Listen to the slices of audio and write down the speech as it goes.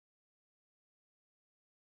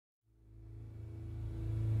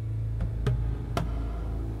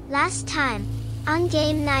Last time, on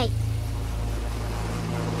game night.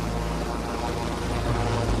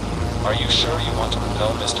 Are you sure you want to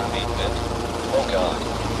repel Mr. 8-Bit? Oh god.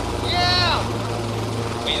 Yeah!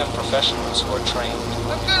 We have professionals who are trained.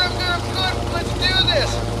 I'm good. Let's do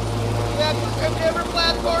this! I've never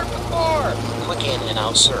platformed before! Quick in and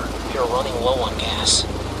out, sir. You're running low on gas.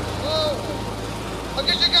 Oh, I'll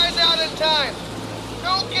get you guys out in time!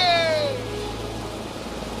 Okay!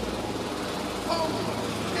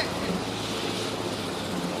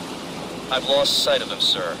 I've lost sight of them,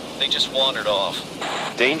 sir. They just wandered off.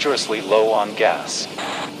 Dangerously low on gas.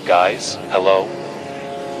 Guys, hello?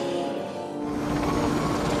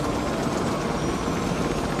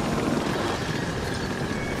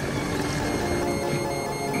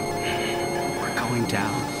 We're going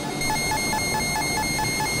down.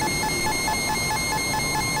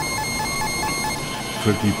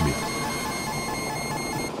 Forgive me.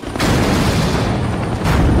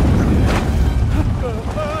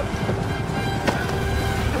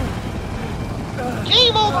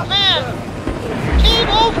 Game over, man! Game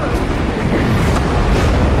over!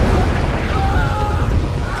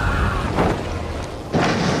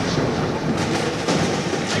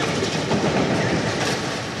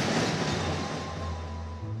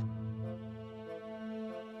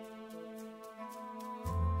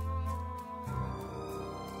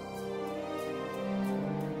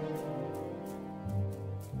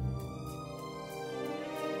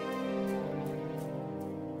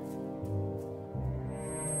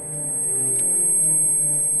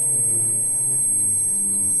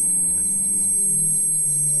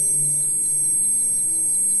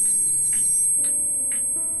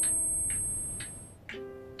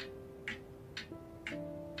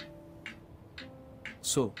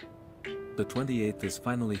 So, the 28th is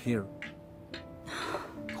finally here.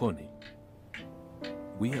 Honey,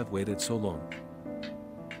 we have waited so long.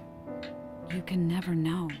 You can never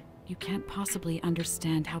know. You can't possibly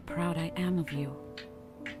understand how proud I am of you.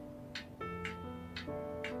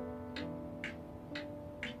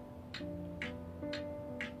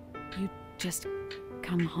 You just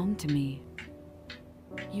come home to me.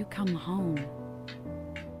 You come home.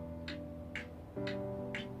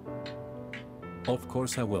 Of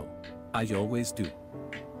course I will. I always do.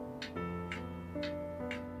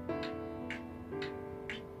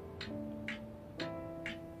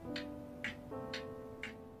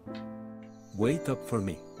 Wait up for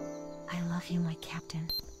me. I love you, my captain.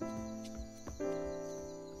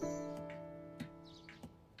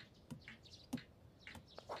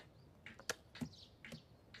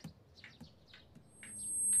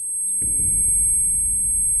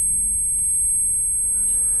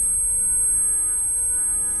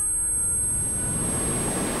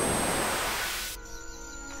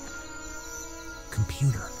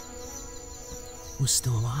 Computer. Who's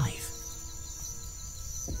still alive?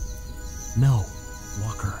 No.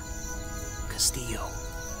 Walker. Castillo.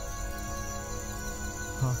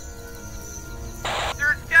 Huh?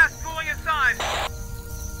 There's gas pooling inside!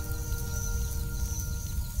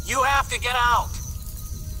 You have to get out!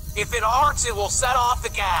 If it arcs, it will set off the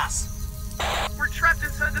gas. We're trapped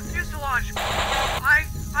inside the fuselage! I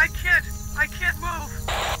can't move!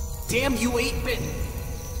 Damn you, 8-Bit!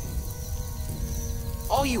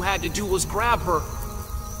 All you had to do was grab her.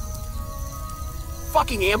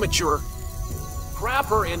 Fucking amateur. Grab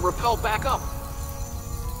her and rappel back up.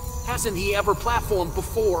 Hasn't he ever platformed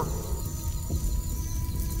before?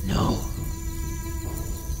 No.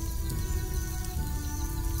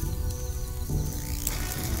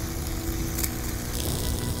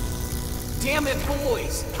 Damn it,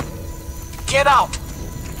 boys! Get out!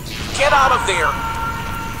 Get out of there!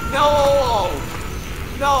 No!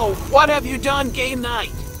 No! What have you done, game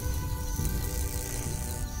night?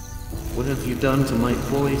 What have you done to my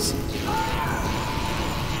voice?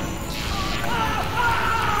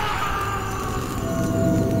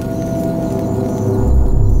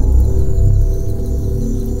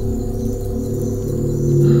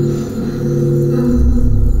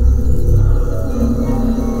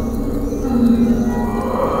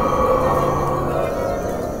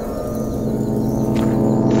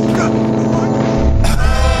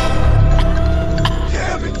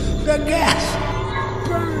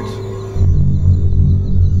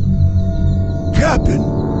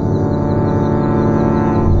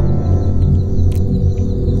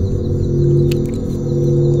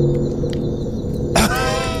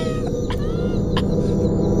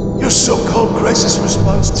 So-called crisis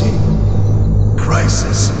response team.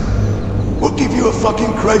 Crisis? We'll give you a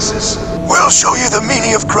fucking crisis. We'll show you the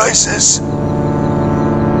meaning of crisis.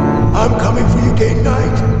 I'm coming for you, Game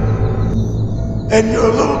Night. And your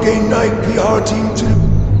little Game Night PR team too.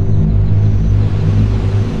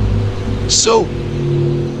 So,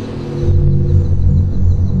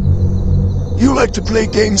 you like to play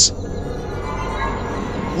games?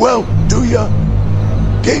 Well, do ya?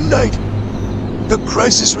 Game night. The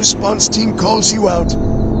crisis response team calls you out.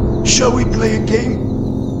 Shall we play a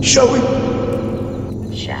game? Shall we?